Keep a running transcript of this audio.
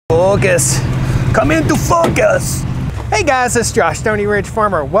Focus. Come into focus. Hey guys, it's Josh, Stoney Ridge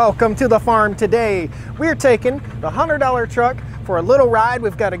Farmer. Welcome to the farm today. We're taking the $100 truck for a little ride.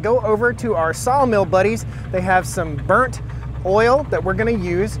 We've got to go over to our sawmill buddies. They have some burnt oil that we're going to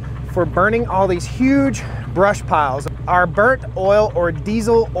use for burning all these huge brush piles. Our burnt oil or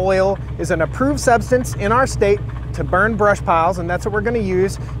diesel oil is an approved substance in our state to burn brush piles, and that's what we're going to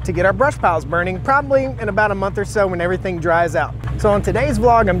use to get our brush piles burning probably in about a month or so when everything dries out. So on today's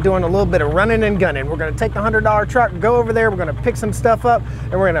vlog, I'm doing a little bit of running and gunning. We're going to take the $100 truck, go over there, we're going to pick some stuff up,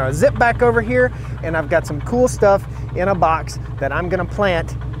 and we're going to zip back over here, and I've got some cool stuff in a box that I'm going to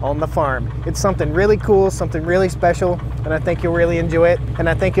plant on the farm. It's something really cool, something really special, and I think you'll really enjoy it, and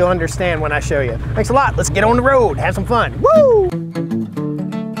I think you'll understand when I show you. Thanks a lot. Let's get on the road, have some fun. Woo!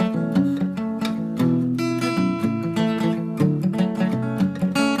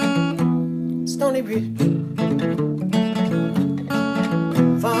 Stoney Ridge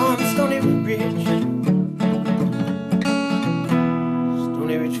Farm, Stoney Ridge,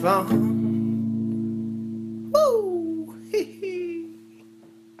 Stoney Ridge Farm. Woo!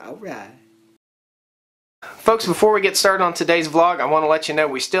 All right. Folks, before we get started on today's vlog, I want to let you know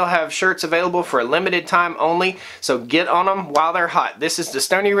we still have shirts available for a limited time only, so get on them while they're hot. This is the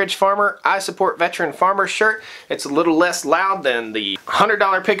Stoney Ridge Farmer I Support Veteran Farmer shirt. It's a little less loud than the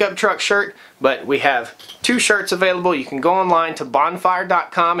 $100 pickup truck shirt, but we have two shirts available. You can go online to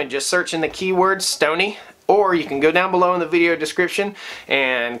bonfire.com and just search in the keyword Stoney, or you can go down below in the video description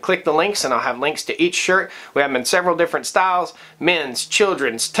and click the links, and I'll have links to each shirt. We have them in several different styles: men's,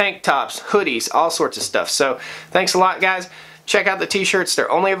 children's, tank tops, hoodies, all sorts of stuff. So thanks a lot, guys. Check out the t-shirts. They're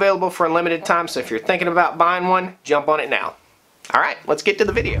only available for a limited time, so if you're thinking about buying one, jump on it now. Alright, let's get to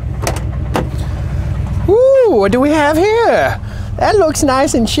the video. Ooh, what do we have here? That looks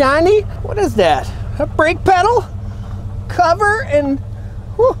nice and shiny. What is that? A brake pedal? Cover? And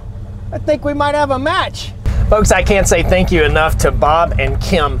whew, I think we might have a match. Folks, I can't say thank you enough to Bob and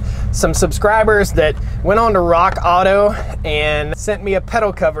Kim, some subscribers that went on to Rock Auto and sent me a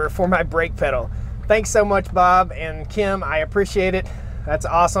pedal cover for my brake pedal. Thanks so much, Bob and Kim. I appreciate it. That's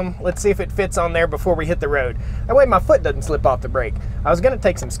awesome. Let's see if it fits on there before we hit the road. That way my foot doesn't slip off the brake. I was going to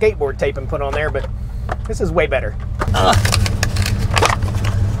take some skateboard tape and put on there, but this is way better.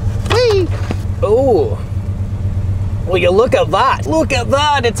 Whee! Oh. Will you look at that? Look at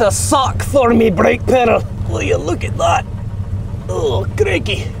that. It's a sock for me brake pedal. Will you look at that? Oh,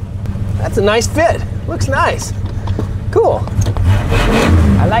 crikey. That's a nice fit. Looks nice. Cool.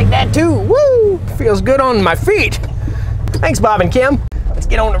 I like that too. Woo! Feels good on my feet. Thanks, Bob and Kim. Let's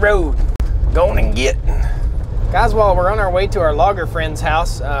get on the road. Going and get. Guys, while we're on our way to our logger friend's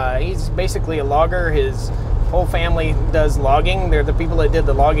house, he's basically a logger. His whole family does logging. They're the people that did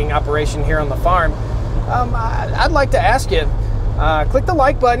the logging operation here on the farm. I'd like to ask you, click the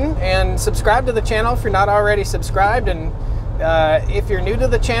like button and subscribe to the channel if you're not already subscribed. And if you're new to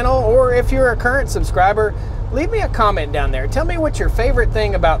the channel, or if you're a current subscriber, leave me a comment down there. Tell me what your favorite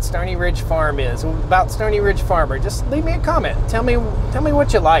thing about Stoney Ridge Farm is, about Stoney Ridge Farmer. Just leave me a comment. Tell me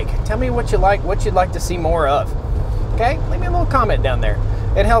what you like. Tell me what you like, what you'd like to see more of. Okay? Leave me a little comment down there.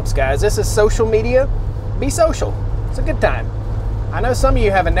 It helps, guys. This is social media. Be social. It's a good time. I know some of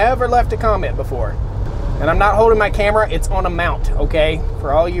you have never left a comment before. And I'm not holding my camera, it's on a mount, okay?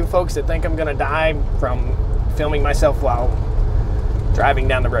 For all you folks that think I'm gonna die from filming myself while driving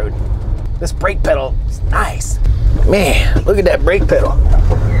down the road. This brake pedal is nice. Man, look at that brake pedal.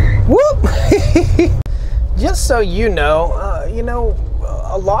 Whoop! Just so you know,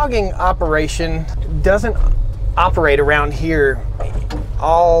 a logging operation doesn't operate around here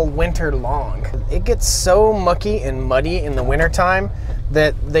all winter long. It gets so mucky and muddy in the wintertime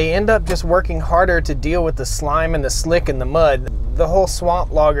that they end up just working harder to deal with the slime and the slick and the mud. The whole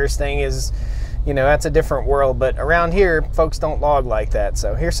swamp loggers thing is, that's a different world, but around here, folks don't log like that.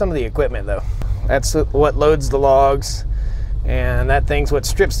 So here's some of the equipment though. That's what loads the logs, and that thing's what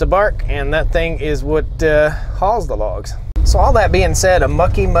strips the bark, and that thing is what hauls the logs. So all that being said, a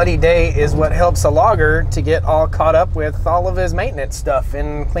mucky, muddy day is what helps a logger to get all caught up with all of his maintenance stuff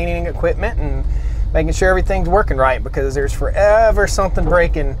and cleaning equipment and making sure everything's working right, because there's forever something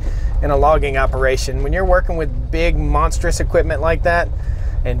breaking in a logging operation. When you're working with big, monstrous equipment like that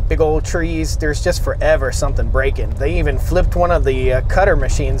and big old trees, there's just forever something breaking. They even flipped one of the cutter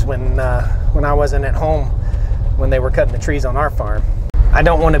machines when I wasn't at home, when they were cutting the trees on our farm. I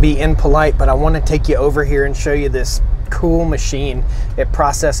don't want to be impolite, but I want to take you over here and show you this cool machine. It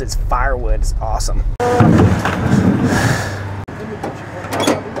processes firewood. It's awesome.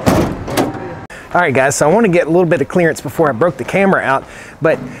 Alright guys, so I want to get a little bit of clearance before I broke the camera out,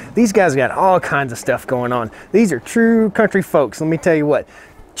 but these guys got all kinds of stuff going on. These are true country folks, let me tell you what.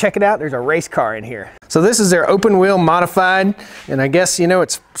 check it out, there's a race car in here. So this is their open wheel modified, and I guess, you know,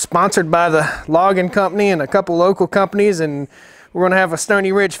 it's sponsored by the logging company and a couple local companies, and we're gonna have a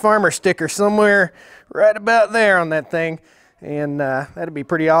Stoney Ridge Farmer sticker somewhere right about there on that thing, and that'd be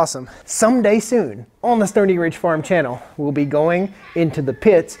pretty awesome. Someday soon, on the Stoney Ridge Farm channel, we'll be going into the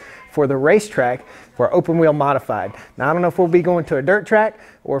pits for the racetrack for open wheel modified. Now, I don't know if we'll be going to a dirt track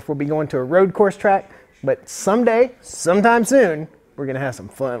or if we'll be going to a road course track, but someday, sometime soon, we're gonna have some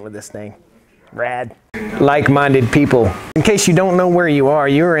fun with this thing. Rad. Like-minded people. In case you don't know where you are,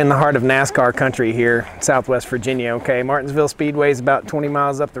 you're in the heart of NASCAR country here, Southwest Virginia, okay? Martinsville Speedway is about 20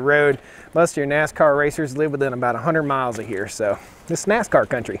 miles up the road. Most of your NASCAR racers live within about 100 miles of here, so this is NASCAR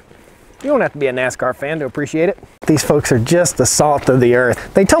country. You don't have to be a NASCAR fan to appreciate it. These folks are just the salt of the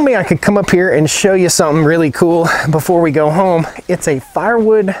earth. They told me I could come up here and show you something really cool before we go home. It's a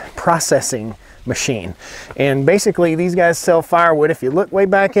firewood processing machine. And basically these guys sell firewood. If you look way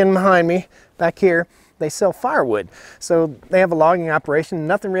back in behind me, back here, they sell firewood. So they have a logging operation.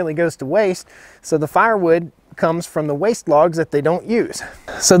 Nothing really goes to waste. So the firewood comes from the waste logs that they don't use.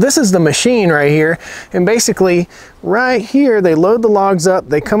 So this is the machine right here, and basically right here they load the logs up,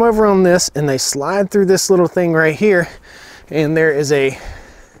 they come over on this and they slide through this little thing right here, and there is a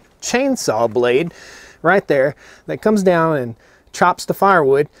chainsaw blade right there that comes down and chops the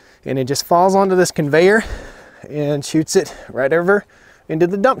firewood, and it just falls onto this conveyor and shoots it right over into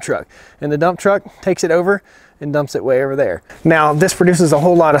the dump truck, and the dump truck takes it over and dumps it way over there. Now this produces a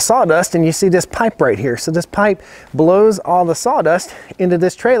whole lot of sawdust, and you see this pipe right here. So this pipe blows all the sawdust into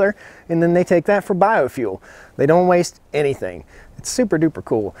this trailer, and then they take that for biofuel. They don't waste anything. It's super duper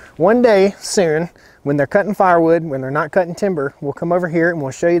cool. One day soon, when they're cutting firewood, when they're not cutting timber, we'll come over here and we'll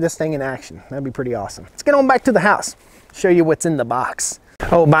show you this thing in action. That'd be pretty awesome. Let's get on back to the house, show you what's in the box.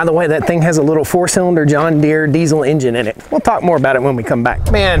 Oh, by the way, that thing has a little 4-cylinder John Deere diesel engine in it. We'll talk more about it when we come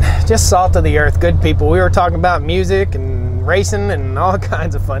back. Man, just salt of the earth, good people. We were talking about music and racing and all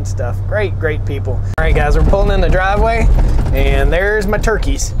kinds of fun stuff. Great, great people. All right, guys, we're pulling in the driveway, and there's my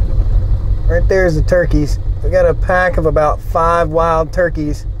turkeys. Right there's the turkeys. We got a pack of about 5 wild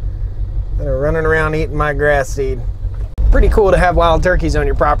turkeys that are running around eating my grass seed. Pretty cool to have wild turkeys on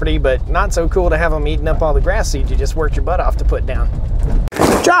your property, but not so cool to have them eating up all the grass seed you just worked your butt off to put down.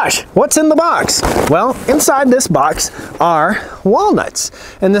 Josh, what's in the box? Well, inside this box are walnuts,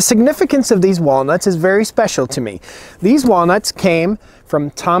 and the significance of these walnuts is very special to me. These walnuts came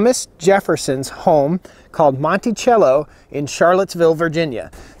from Thomas Jefferson's home called Monticello in Charlottesville, Virginia.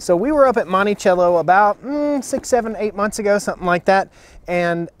 So we were up at Monticello about 6, 7, 8 months ago, something like that,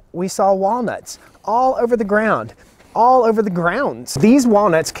 and we saw walnuts all over the ground. All over the grounds. These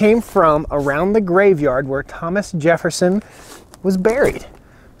walnuts came from around the graveyard where Thomas Jefferson was buried.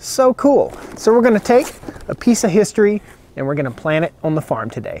 So cool. So we're gonna take a piece of history and we're gonna plant it on the farm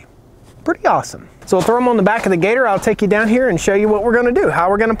today. Pretty awesome. So we'll throw them on the back of the gator. I'll take you down here and show you what we're gonna do, how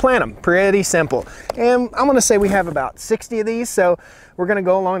we're gonna plant them. Pretty simple. And I'm gonna say we have about 60 of these, so we're gonna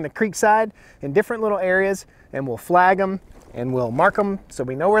go along the creek side in different little areas, and we'll flag them and we'll mark them so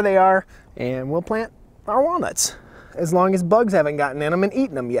we know where they are, and we'll plant our walnuts. As long as bugs haven't gotten in them and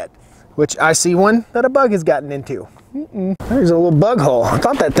eaten them yet, which I see one that a bug has gotten into. There's a little bug hole. I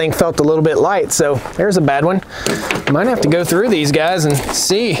thought that thing felt a little bit light, so there's a bad one. Might have to go through these guys and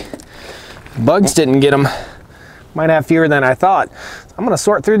see. Bugs didn't get them. Might have fewer than I thought. I'm gonna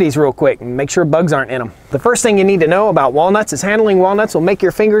sort through these real quick and make sure bugs aren't in them. The first thing you need to know about walnuts is handling walnuts will make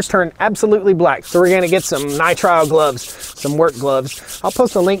your fingers turn absolutely black. So we're gonna get some nitrile gloves, some work gloves. I'll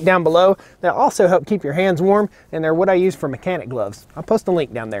post a link down below. They'll also help keep your hands warm, and they're what I use for mechanic gloves. I'll post a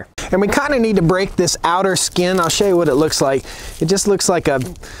link down there. And we kind of need to break this outer skin. I'll show you what it looks like. It just looks like a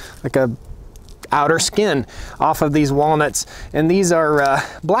outer skin off of these walnuts, and these are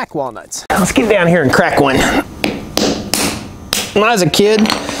black walnuts. Let's get down here and crack one. When I was a kid,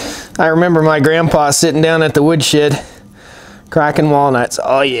 I remember my grandpa sitting down at the woodshed cracking walnuts.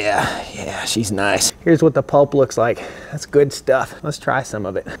 Oh yeah, yeah, she's nice. Here's what the pulp looks like. That's good stuff. Let's try some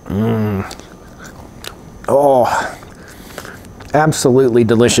of it. Oh, absolutely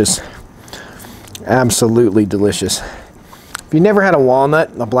delicious. Absolutely delicious. If you've never had a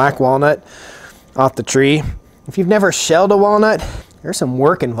walnut, a black walnut off the tree, if you've never shelled a walnut, there's some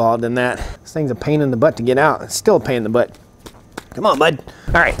work involved in that. This thing's a pain in the butt to get out. It's still a pain in the butt. Come on, bud.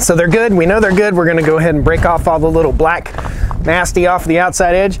 All right, so they're good. We know they're good. We're gonna go ahead and break off all the little black nasty off the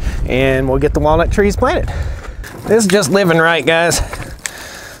outside edge, and we'll get the walnut trees planted. This is just living right, guys.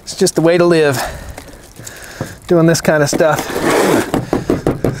 It's just the way to live. Doing this kind of stuff.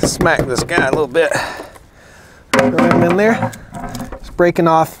 Smack this guy a little bit. Throw him in there. Just breaking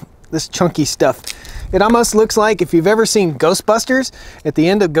off this chunky stuff. It almost looks like, if you've ever seen Ghostbusters, at the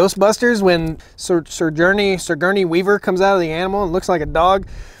end of Ghostbusters when Sigourney Weaver comes out of the animal and looks like a dog,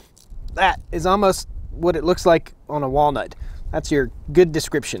 that is almost what it looks like on a walnut. That's your good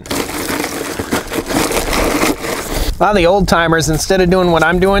description. A lot of the old timers, instead of doing what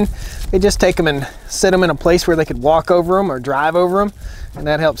I'm doing, they just take them and sit them in a place where they could walk over them or drive over them, and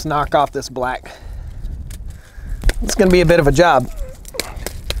that helps knock off this black. It's going to be a bit of a job.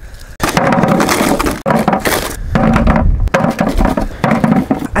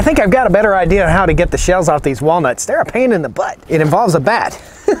 I think I've got a better idea of how to get the shells off these walnuts. They're a pain in the butt. It involves a bat.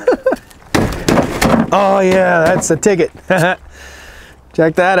 Oh yeah, that's a ticket.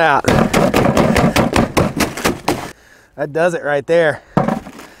 Check that out. That does it right there.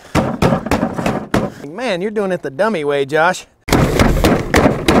 Man, you're doing it the dummy way, Josh. I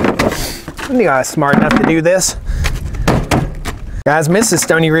knew I was smart enough to do this. Guys, Mrs.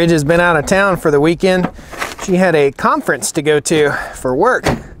 Stoney Ridge has been out of town for the weekend. She had a conference to go to for work.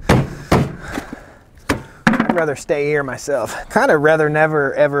 I'd rather stay here myself. Kind of rather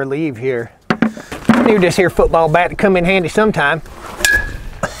never ever leave here. I knew this here football bat would come in handy sometime.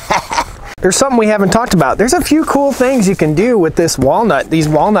 There's something we haven't talked about. There's a few cool things you can do with this walnut, these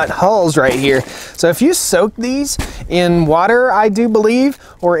walnut hulls right here. So if you soak these in water, I do believe,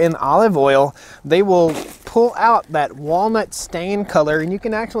 or in olive oil, they will pull out that walnut stain color, and you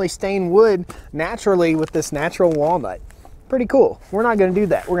can actually stain wood naturally with this natural walnut. Pretty cool. We're not gonna do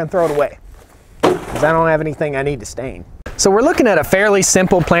that. We're gonna throw it away because I don't have anything I need to stain. So we're looking at a fairly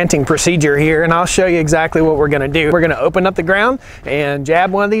simple planting procedure here, and I'll show you exactly what we're gonna do. We're gonna open up the ground and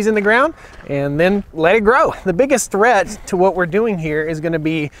jab one of these in the ground and then let it grow. The biggest threat to what we're doing here is gonna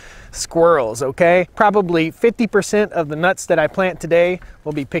be squirrels, okay? Probably 50% of the nuts that I plant today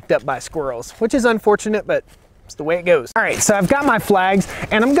will be picked up by squirrels, which is unfortunate, but it's the way it goes. All right, so I've got my flags,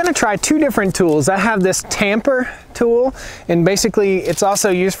 and I'm gonna try two different tools. I have this tamper tool, and basically it's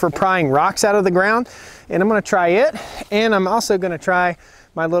also used for prying rocks out of the ground, and I'm gonna try it, and I'm also gonna try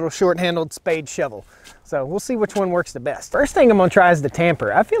my little short-handled spade shovel. So we'll see which one works the best. First thing I'm gonna try is the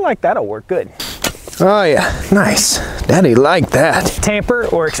tamper. I feel like that'll work good. Oh yeah, nice. Daddy liked that. Tamper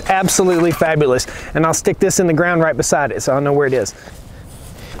works absolutely fabulous, and I'll stick this in the ground right beside it so I'll know where it is.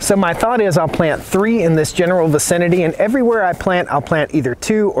 So my thought is I'll plant 3 in this general vicinity, and everywhere I plant, I'll plant either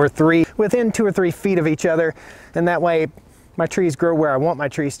 2 or 3 within 2 or 3 feet of each other, and that way my trees grow where I want my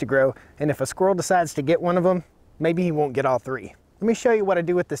trees to grow, and if a squirrel decides to get one of them, maybe he won't get all 3. Let me show you what I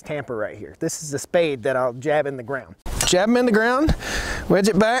do with this tamper right here. This is the spade that I'll jab in the ground. Jab them in the ground, wedge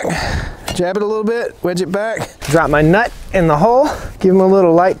it back, jab it a little bit, wedge it back, drop my nut in the hole, give them a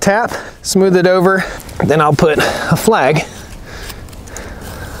little light tap, smooth it over, then I'll put a flag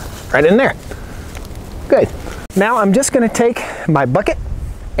right in there. Good. Now I'm just gonna take my bucket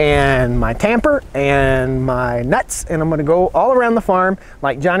and my tamper and my nuts, and I'm gonna go all around the farm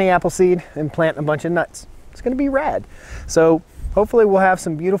like Johnny Appleseed and plant a bunch of nuts. It's gonna be rad. So hopefully we'll have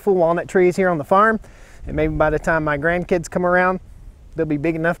some beautiful walnut trees here on the farm, and maybe by the time my grandkids come around, they'll be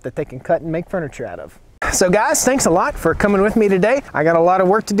big enough that they can cut and make furniture out of. So guys, thanks a lot for coming with me today. I got a lot of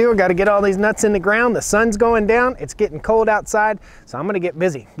work to do. I got to get all these nuts in the ground. The sun's going down. It's getting cold outside, so I'm going to get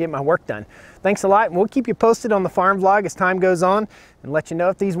busy, get my work done. Thanks a lot, and we'll keep you posted on the farm vlog as time goes on and let you know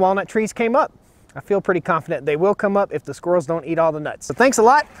if these walnut trees came up. I feel pretty confident they will come up if the squirrels don't eat all the nuts. So thanks a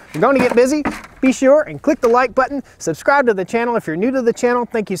lot. We're going to get busy. Be sure and click the like button. Subscribe to the channel if you're new to the channel.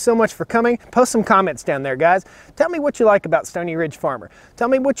 Thank you so much for coming. Post some comments down there, guys. Tell me what you like about Stoney Ridge Farmer. Tell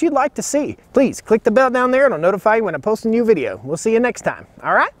me what you'd like to see. Please click the bell down there. It'll notify you when I post a new video. We'll see you next time.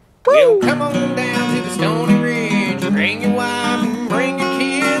 All right? Well, come on down to the Stoney Ridge. Bring your wife and bring your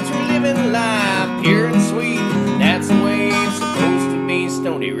kids. We're living life pure and sweet. That's the way it's supposed to be,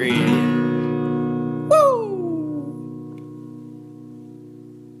 Stoney Ridge.